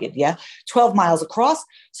Bonagid, 12 miles across.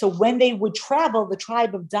 So when they would travel, the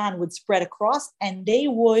tribe of Dan would spread across, and they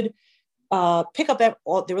would pick up, they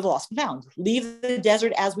were the lost and found. Leave the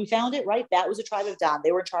desert as we found it, right? That was the tribe of Dan.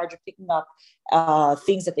 They were in charge of picking up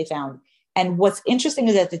things that they found. And what's interesting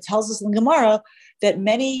is that it tells us in Gemara that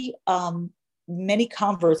many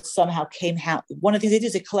converts somehow came out. One of the things they did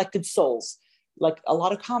is they collected souls. Like a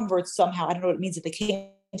lot of converts somehow, I don't know what it means that they came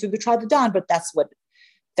through the tribe of Dan, but that's what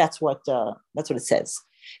it says.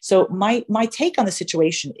 So my take on the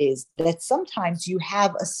situation is that sometimes you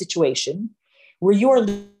have a situation where you're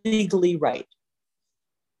legally right?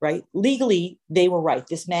 Legally, they were right.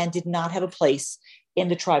 This man did not have a place in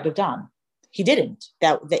the tribe of Dan. He didn't.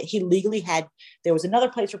 That he legally had. There was another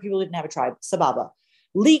place where people didn't have a tribe, Sababa.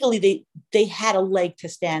 Legally, they had a leg to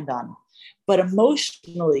stand on, but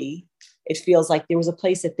emotionally, it feels like there was a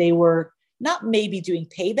place that they were not maybe doing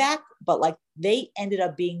payback, but like they ended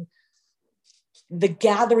up being the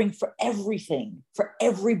gathering for everything, for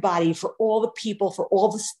everybody, for all the people, for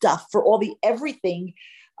all the stuff, for all the everything.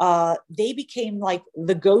 They became like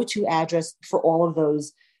the go-to address for all of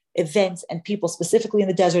those events and people, specifically in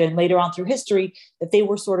the desert and later on through history, that they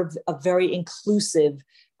were sort of a very inclusive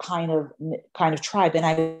kind of tribe. And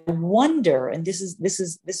I wonder, and this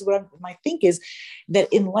is what I think is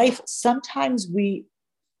that in life, sometimes we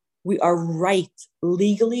are right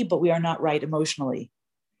legally, but we are not right emotionally.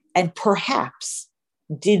 And perhaps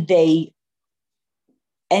did they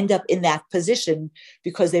end up in that position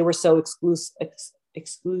because they were so reverse.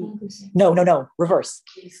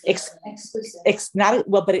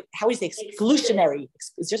 How is it exclusionary?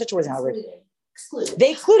 Is there such a word as word?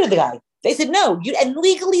 They excluded the guy. They said, no, and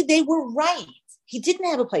legally they were right. He didn't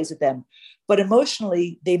have a place with them, but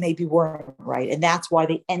emotionally they maybe weren't right. And that's why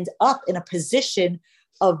they end up in a position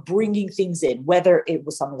of bringing things in, whether it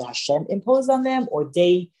was something that Hashem imposed on them or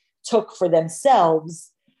they took for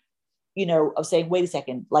themselves, of saying, wait a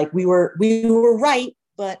second, like we were right,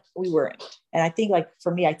 but we weren't. And I think, like,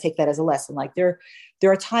 for me, I take that as a lesson. Like there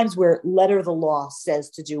are times where letter of the law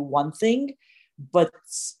says to do one thing, but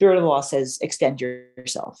spirit of the law says extend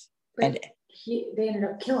yourself. But and they ended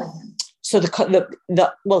up killing him. So they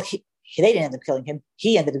didn't end up killing him.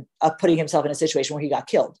 He ended up putting himself in a situation where he got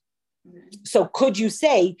killed. Mm-hmm. So could you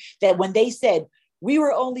say that when they said we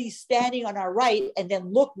were only standing on our right, and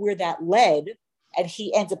then look where that led, and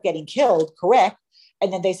he ends up getting killed, correct?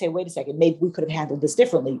 And then they say, wait a second, maybe we could have handled this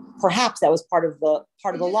differently. Perhaps that was part of the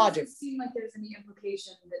logic. It doesn't seem like there's any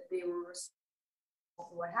implication that they were responsible for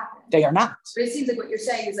what happened. They are not. But it seems like what you're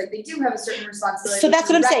saying is like they do have a certain responsibility. So that's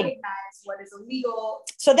what I'm saying. What is illegal.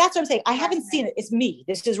 So that's what I'm saying. I haven't seen it. It's me.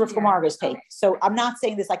 This is Rivka Marga's take. Okay. So I'm not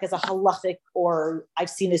saying this like as a halachic, or I've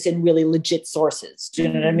seen this in really legit sources. Do you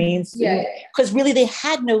know what I mean? Yeah. Because really they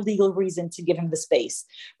had no legal reason to give him the space.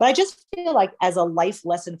 But I just feel like as a life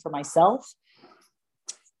lesson for myself,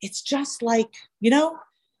 it's just like,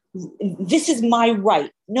 this is my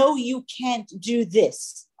right. No, you can't do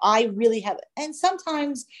this. I really have. And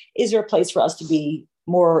sometimes is there a place for us to be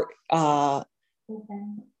more, to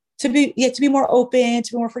be more open,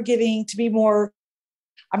 to be more forgiving, to be more,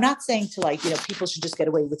 I'm not saying to people should just get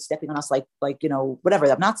away with stepping on us like,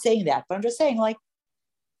 whatever. I'm not saying that, but I'm just saying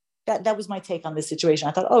that was my take on this situation.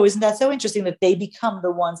 I thought, oh, isn't that so interesting that they become the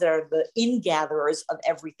ones that are the in-gatherers of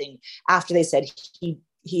everything after they said he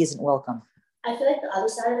isn't welcome. I feel like the other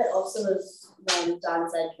side of it also is when Don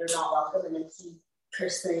said you're not welcome, and then he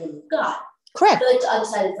cursed the name of God. Correct. I feel like the other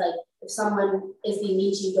side is like, if someone is being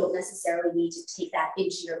mean to you, you don't necessarily need to take that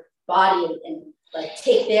into your body and like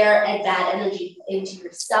take their bad energy into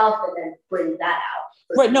yourself and then bring that out.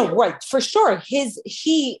 Right. No, right. For sure.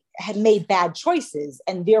 He had made bad choices,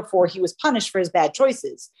 and therefore he was punished for his bad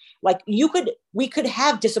choices. Like we could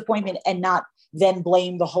have disappointment and not then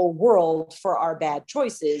blame the whole world for our bad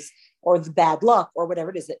choices or the bad luck or whatever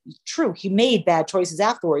it is. True. He made bad choices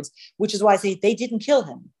afterwards, which is why I say they didn't kill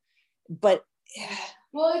him. But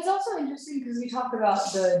well, it's also interesting because we talked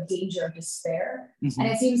about the danger of despair. Mm-hmm. And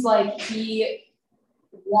it seems like he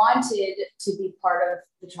wanted to be part of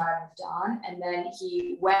the tribe of Dan, and then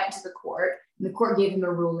he went to the court, and the court gave him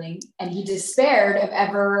a ruling, and he despaired of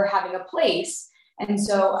ever having a place. And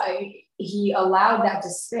so he allowed that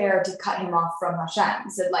despair to cut him off from Hashem. He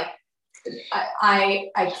said, like,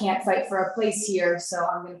 I can't fight for a place here, so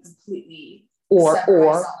I'm going to completely separate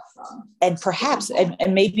myself from. And perhaps,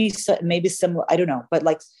 and maybe similar, I don't know, but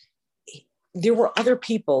like there were other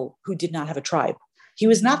people who did not have a tribe. He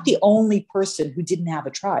was not the only person who didn't have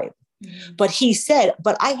a tribe, but he said,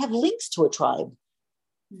 but I have links to a tribe.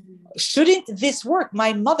 Shouldn't this work?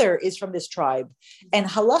 My mother is from this tribe. And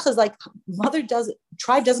halacha is like,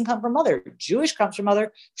 tribe doesn't come from mother. Jewish comes from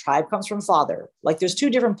mother, tribe comes from father. Like there's two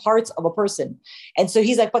different parts of a person. And so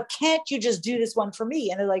he's like, but can't you just do this one for me?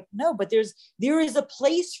 And they're like, no, but there is a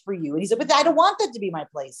place for you. And he's like, but I don't want that to be my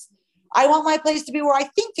place. I want my place to be where I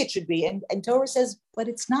think it should be. And Torah says, but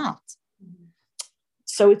it's not.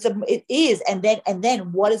 So it is. And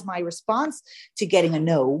then what is my response to getting a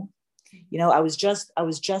no? I was just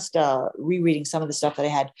rereading some of the stuff that I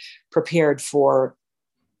had prepared for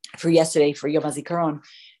yesterday for Yom HaZikaron,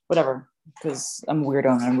 whatever, because I'm a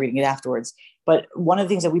weirdo and I'm reading it afterwards. But one of the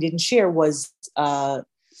things that we didn't share was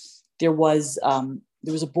there was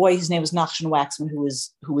a boy, his name was Nachshon Waxman,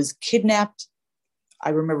 who was kidnapped. I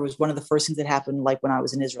remember it was one of the first things that happened like when I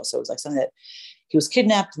was in Israel. So it was like something that he was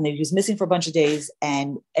kidnapped and he was missing for a bunch of days,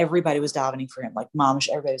 and everybody was davening for him. Like mamish,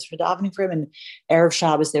 everybody was davening for him. And Erev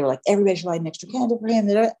Shabbos, they were like, everybody should light an extra candle for him.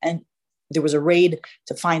 And there was a raid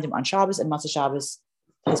to find him on Shabbos, and Matzah Shabbos,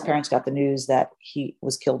 his parents got the news that he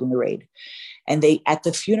was killed in the raid. And at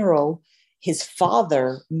the funeral, his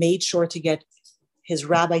father made sure to get his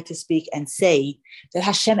rabbi to speak and say that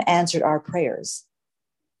Hashem answered our prayers.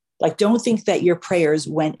 Like, don't think that your prayers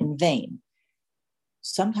went in vain.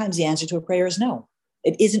 Sometimes the answer to a prayer is no.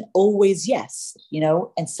 It isn't always yes,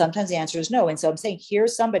 and sometimes the answer is no. And so I'm saying,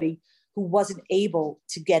 here's somebody who wasn't able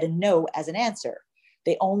to get a no as an answer.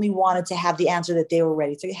 They only wanted to have the answer that they were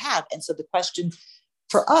ready to have. And so the question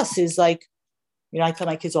for us is like, I tell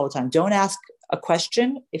my kids all the time, don't ask a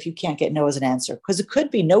question if you can't get no as an answer, because it could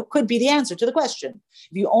be no could be the answer to the question.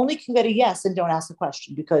 If you only can get a yes, then don't ask the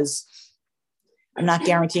question, because I'm not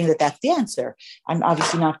guaranteeing that that's the answer. I'm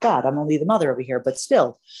obviously not God. I'm only the mother over here, but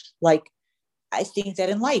still, like, I think that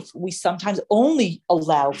in life, we sometimes only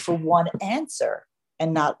allow for one answer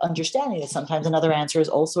and not understanding that sometimes another answer is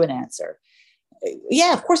also an answer.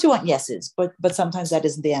 Yeah, of course we want yeses, but sometimes that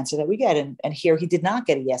isn't the answer that we get. And here he did not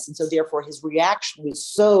get a yes. And so therefore his reaction was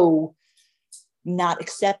so not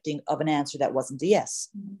accepting of an answer that wasn't a yes.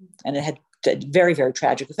 And it had very, very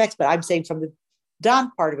tragic effects. But I'm saying from the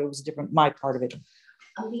Don part of it was different, my part of it.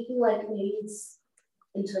 I'm thinking like maybe it's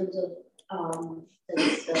in terms of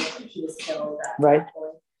he was killed at right. that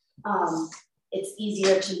point. It's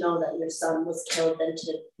easier to know that your son was killed than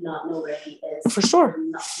to not know where he is. For sure.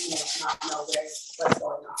 Not know what's going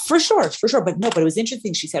on. For sure. But it was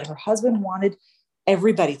interesting. She said her husband wanted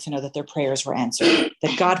everybody to know that their prayers were answered,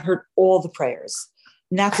 that God heard all the prayers.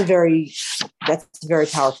 And that's a very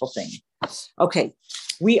powerful thing. Okay.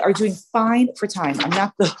 We are doing fine for time. I'm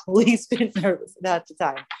not the least bit nervous about the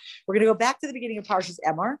time. We're going to go back to the beginning of Parsha's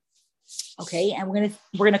Emor. Okay. And we're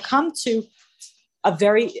going to come to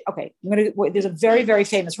there's a very, very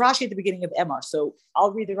famous Rashi at the beginning of Emor. So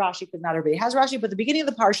I'll read the Rashi because not everybody has Rashi, but the beginning of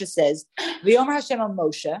the Parsha says, V'yomer Hashem al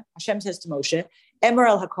Moshe, Hashem says to Moshe, Emor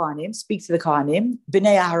el HaKohanim, speak to the Kohanim,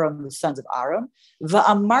 B'nei Aharon, the sons of Aaron,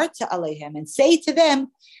 V'amarta aleihem, and say to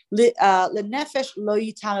them, L'nefesh lo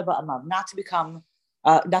yitama ba'amav, not to come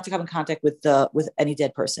in contact with any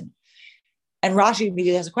dead person. And Rashi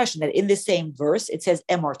immediately has a question that in this same verse, it says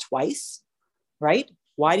Emor twice, right?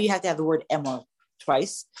 Why do you have to have the word Emor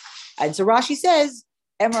twice? And so Rashi says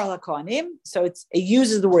Emor HaKohanim. So it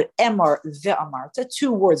uses the word Emor ve'amarta,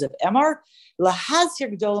 two words of Emor,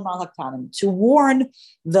 lahazhir gdolim al haktanim, to warn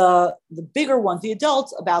the bigger ones, the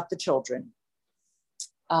adults, about the children.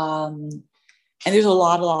 And there's a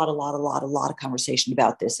lot of conversation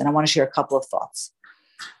about this. And I want to share a couple of thoughts.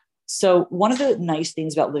 So one of the nice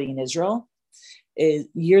things about living in Israel is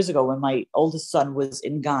years ago when my oldest son was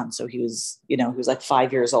in Gan, so he was like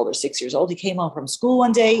 5 years old or 6 years old. He came home from school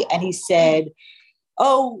one day and he said,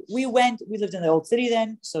 we lived in the old city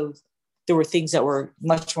then. So there were things that were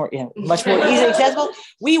much more easily accessible.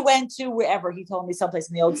 We went to wherever, he told me, someplace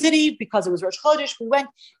in the old city because it was Rosh Chodesh. We went,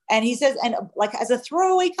 and he says, and like as a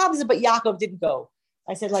throwaway comment, but Yaakov didn't go.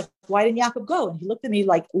 I said, like, why didn't Yaakov go? And he looked at me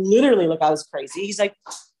like literally like I was crazy. He's like,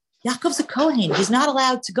 Yaakov's a Kohen. He's not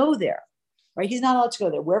allowed to go there. Right? He's not allowed to go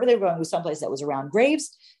there. Wherever they were going was someplace that was around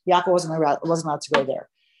graves. Yaakov wasn't allowed to go there.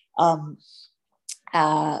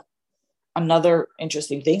 Another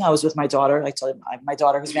interesting thing, I was with my daughter. I told him my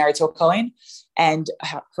daughter who's married to a Kohen, and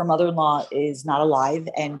her mother-in-law is not alive,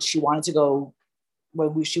 and she wanted to go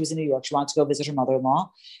she was in New York. She wanted to go visit her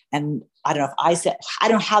mother-in-law, and I don't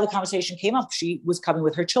know how the conversation came up. She was coming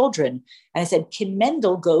with her children, and I said, "Can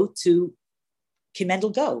Mendel go?"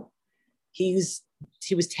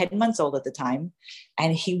 He was 10 months old at the time,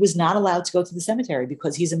 and he was not allowed to go to the cemetery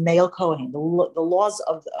because he's a male Kohen. The laws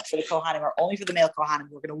for the Kohanim are only for the male Kohanim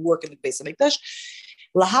who are going to work in the Beis HaMikdash.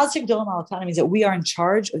 Lahazhir gdolim al haktanim means that we are in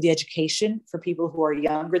charge of the education for people who are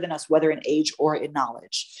younger than us, whether in age or in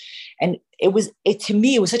knowledge. And to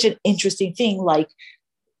me, it was such an interesting thing. Like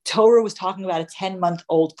Torah was talking about a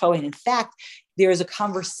 10-month-old Kohen. In fact, there is a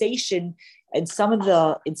conversation in some of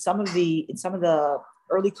the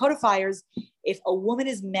early codifiers. If a woman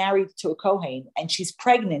is married to a Kohen and she's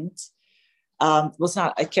pregnant,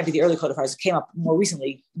 it can't be the early codifiers. It came up more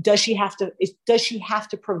recently. Does she have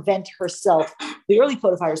to prevent herself? The early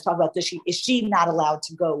codifiers talk about, is she not allowed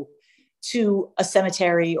to go to a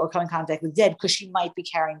cemetery or come in contact with dead because she might be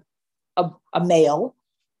carrying a male,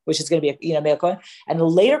 which is going to be a male Kohen. And the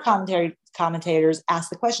later commentators ask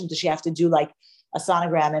the question, does she have to do like a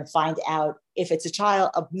sonogram and find out if it's a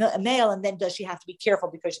child, a male, and then does she have to be careful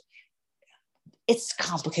because it's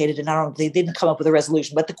complicated, and they didn't come up with a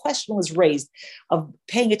resolution. But the question was raised of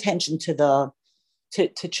paying attention to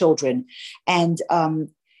children, and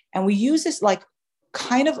we use this like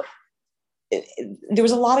kind of. There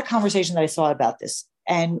was a lot of conversation that I saw about this,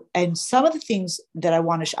 and some of the things that I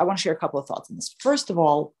want to share a couple of thoughts on this. First of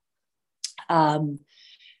all,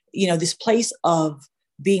 this place of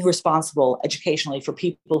being responsible educationally for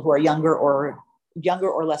people who are younger or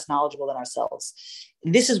less knowledgeable than ourselves.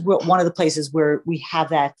 This is one of the places where we have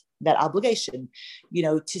that obligation,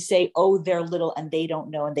 to say, oh, they're little and they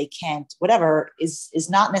don't know and they can't, whatever, is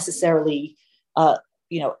not necessarily,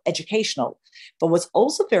 educational. But what's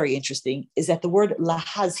also very interesting is that the word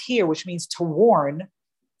lahaz here, which means to warn,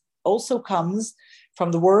 also comes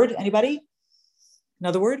from the word, anybody?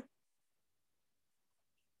 Another word?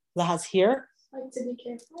 Lahaz here? Like to be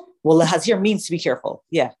careful? Well, lahaz here means to be careful,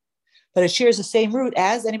 yeah. But it shares the same root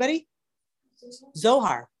as, anybody?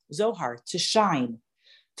 Zohar, to shine.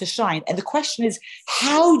 And the question is,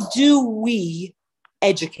 how do we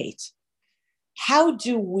educate? How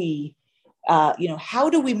do we,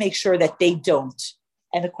 make sure that they don't?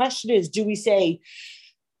 And the question is, do we say,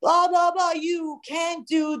 blah, blah, blah, you can't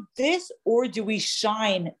do this? Or do we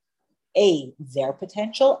shine, A, their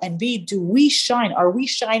potential, and B, are we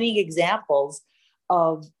shining examples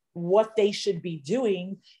of what they should be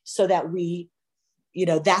doing so that we,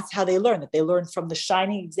 that's how they learn, that they learn from the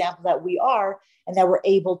shining example that we are, and that we're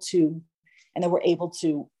able to,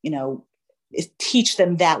 teach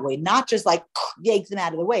them that way, not just like yank them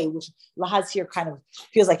out of the way, which lahaz here kind of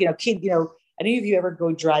feels like, kid, any of you ever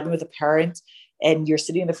go driving with a parent and you're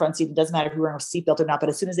sitting in the front seat, it doesn't matter if you're wearing a seatbelt or not, but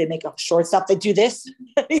as soon as they make a short stop, they do this,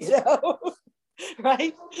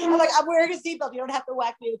 right? I'm like, I'm wearing a seatbelt, you don't have to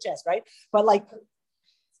whack me in the chest, right? But like,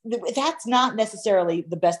 that's not necessarily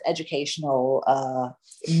the best educational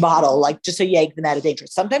model, like just to yank them out of danger.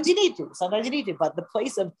 Sometimes you need to, but the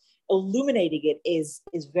place of illuminating it is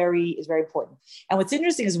very important. And what's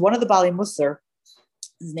interesting is one of the Bali Musar,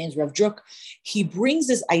 his name's Rav Druk, he brings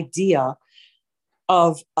this idea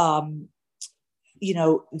of, that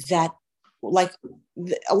like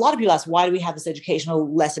a lot of people ask, why do we have this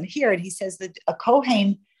educational lesson here? And he says that a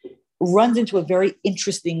Kohen runs into a very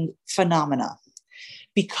interesting phenomena,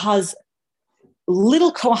 because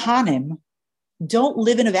little Kohanim don't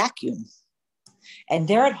live in a vacuum, and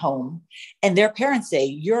they're at home and their parents say,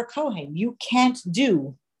 you're a Kohen, you can't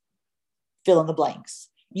do fill in the blanks.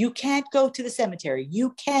 You can't go to the cemetery.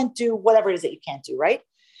 You can't do whatever it is that you can't do, right?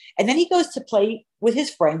 And then he goes to play with his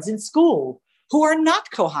friends in school who are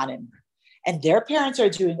not Kohanim, and their parents are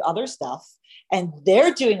doing other stuff and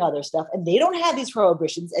they're doing other stuff, and they don't have these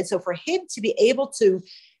prohibitions. And so for him to be able to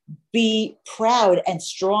be proud and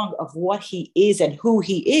strong of what he is and who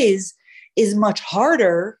he is much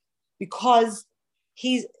harder, because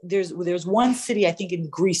there's one city, I think in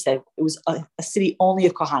Greece, that it was a city only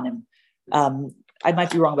of Kohanim. I might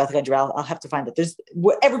be wrong about the country. I'll have to find it.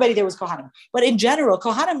 Everybody there was Kohanim, but in general,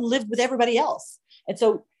 Kohanim lived with everybody else. And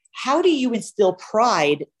so how do you instill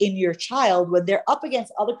pride in your child when they're up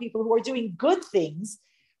against other people who are doing good things,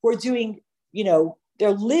 who are doing,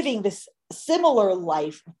 they're living this similar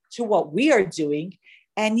life to what we are doing,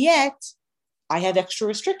 and yet I have extra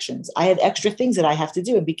restrictions. I have extra things that I have to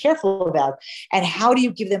do and be careful about. And how do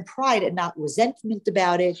you give them pride and not resentment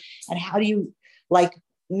about it? And how do you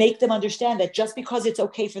make them understand that just because it's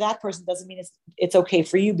okay for that person doesn't mean it's okay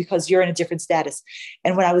for you, because you're in a different status.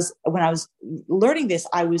 And when I was learning this,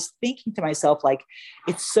 I was thinking to myself,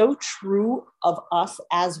 it's so true of us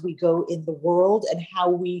as we go in the world and how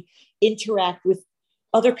we interact with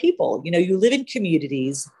other people. You live in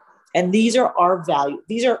communities, and these are our values.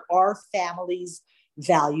 These are our families'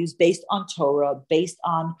 values based on Torah, based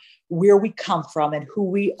on where we come from and who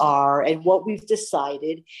we are and what we've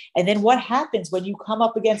decided. And then what happens when you come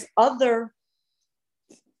up against other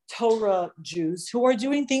Torah Jews who are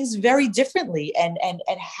doing things very differently? And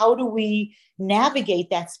how do we navigate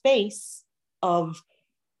that space of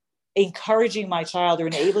encouraging my child or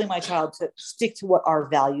enabling my child to stick to what our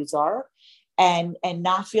values are, and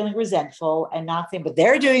not feeling resentful and not saying, but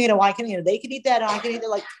they're doing it, and why can they can eat that and I can eat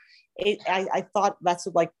it? I thought that's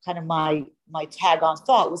kind of my tag on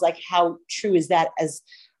thought was how true is that as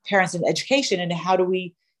parents in education, and how do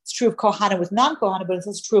we, it's true of Kohanim with non-Kohanim, but it's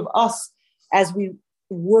also true of us as we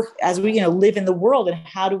work, as we, live in the world, and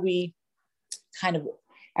how do we and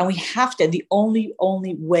we have to, the only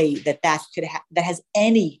way that has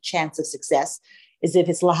any chance of success is if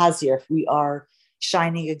it's lahazir, if we are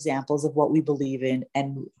shining examples of what we believe in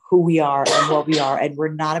and who we are and what we are, and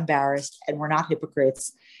we're not embarrassed and we're not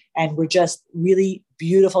hypocrites, and we're just really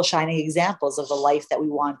beautiful shining examples of the life that we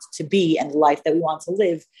want to be and the life that we want to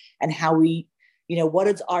live, and how we, what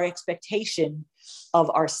is our expectation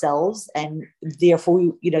of ourselves. And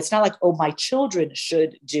therefore it's not oh, my children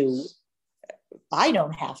should do, I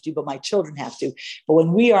don't have to, but my children have to. But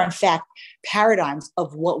when we are in fact paradigms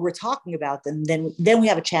of what we're talking about, then we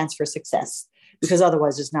have a chance for success, because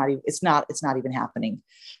otherwise it's not even happening.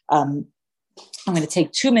 I'm going to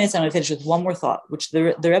take 2 minutes. I'm going to finish with one more thought, which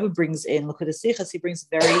the Rebbe brings in Likkutei Sichos. He brings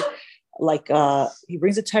he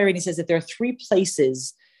brings a Torah, and he says that there are 3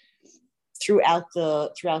 places throughout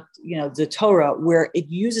the Torah where it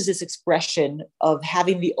uses this expression of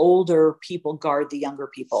having the older people guard the younger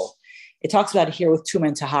people. It talks about it here with Tuma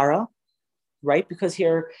and Tahara, right? Because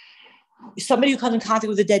here, somebody who comes in contact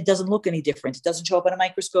with the dead doesn't look any different. It doesn't show up on a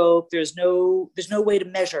microscope. There's no way to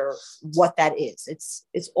measure what that is.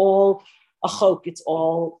 It's all a chok. It's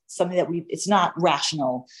all something that it's not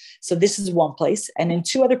rational. So this is one place. And in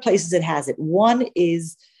 2 other places it has it. One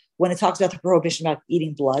is when it talks about the prohibition about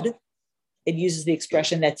eating blood. It uses the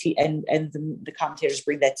expression that the commentators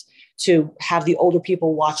bring that to have the older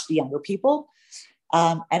people watch the younger people,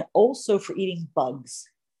 and also for eating bugs.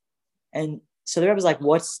 And so the Rebbe was like,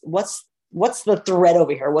 what's the thread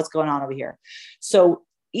over here? What's going on over here? So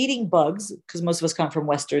eating bugs, because most of us come from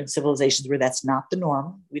Western civilizations where that's not the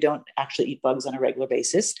norm. We don't actually eat bugs on a regular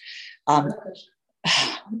basis.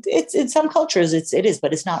 It's in some cultures it is,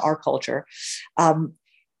 but it's not our culture.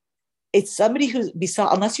 It's somebody who's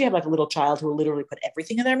unless you have like a little child who will literally put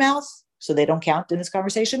everything in their mouth, so they don't count in this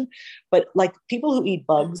conversation. But like people who eat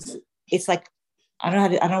bugs, it's like, I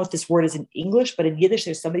don't know what this word is in English, but in Yiddish,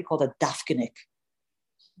 there's somebody called a dafkenik.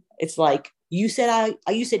 It's like, you said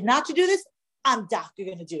not to do this, I'm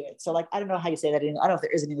going to do it. So like, I don't know how you say that. I don't know if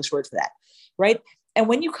there is an English word for that, right? And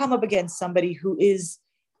when you come up against somebody who is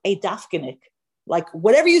a dafkenik, like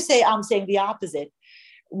whatever you say, I'm saying the opposite.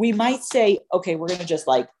 We might say, okay, we're going to just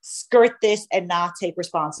like skirt this and not take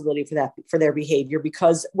responsibility for their behavior,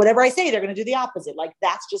 because whatever I say, they're going to do the opposite. Like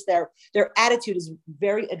that's just their attitude is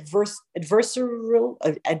very adversarial.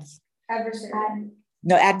 Adversary.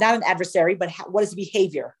 No, not an adversary, but what is the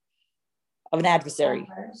behavior of an adversary?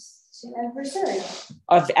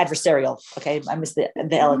 Adversarial. Okay, I missed the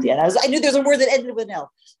L at the end. I knew there was a word that ended with an L.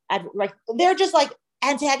 Like they're just like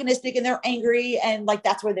antagonistic and they're angry and like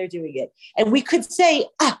that's why they're doing it. And we could say,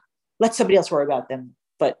 let somebody else worry about them,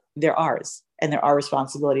 but they're ours and they're our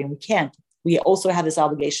responsibility, and we can't. We also have this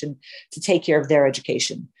obligation to take care of their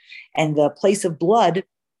education. And the place of blood,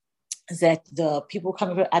 that the people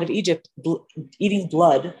coming out of Egypt eating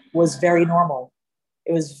blood was very normal.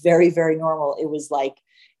 It was very, very normal. It was like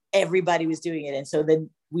everybody was doing it. And so then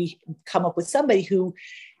we come up with somebody who,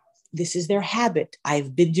 this is their habit.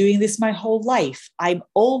 I've been doing this my whole life. I'm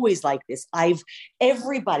always like this.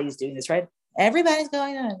 Everybody's doing this, right? Everybody's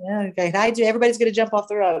going on. Okay, everybody's going to jump off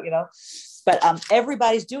the road, But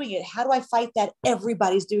everybody's doing it. How do I fight that?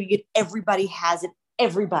 Everybody's doing it. Everybody has it.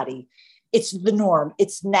 Everybody. It's the norm.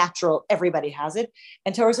 It's natural. Everybody has it.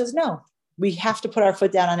 And Torah says, no, we have to put our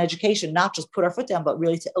foot down on education, not just put our foot down, but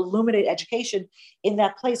really to illuminate education in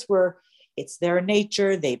that place where it's their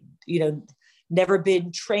nature. They've, never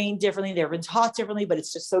been trained differently. They've been taught differently, but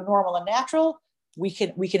it's just so normal and natural. We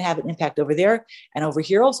can have an impact over there and over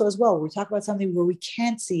here also as well. We talk about something where we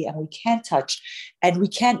can't see and we can't touch and we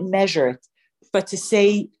can't measure it, but to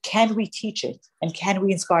say, can we teach it? And can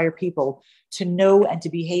we inspire people to know and to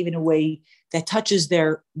behave in a way that touches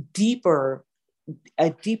a deep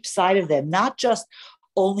side of them, not just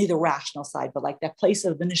only the rational side, but like that place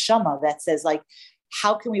of the neshama that says like,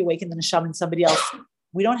 how can we awaken the neshama in somebody else?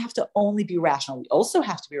 We don't have to only be rational. We also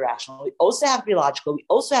have to be rational. We also have to be logical. We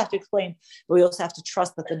also have to explain, but we also have to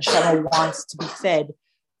trust that the neshama wants to be fed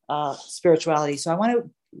spirituality. So I want to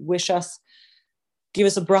give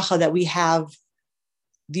us a bracha that we have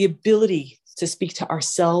the ability to speak to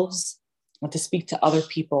ourselves and to speak to other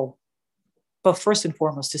people, but first and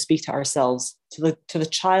foremost, to speak to ourselves, to the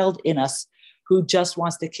child in us who just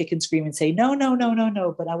wants to kick and scream and say, no, no, no, no,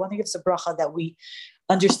 no. But I want to give us a bracha that we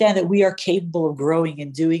understand that we are capable of growing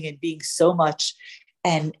and doing and being so much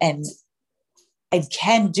and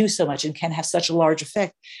can do so much and can have such a large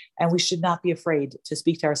effect. And we should not be afraid to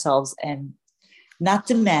speak to ourselves and not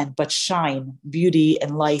demand, but shine beauty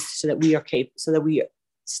and light so that we are capable, so that we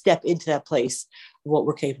step into that place of what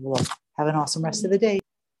we're capable of. Have an awesome rest of the day.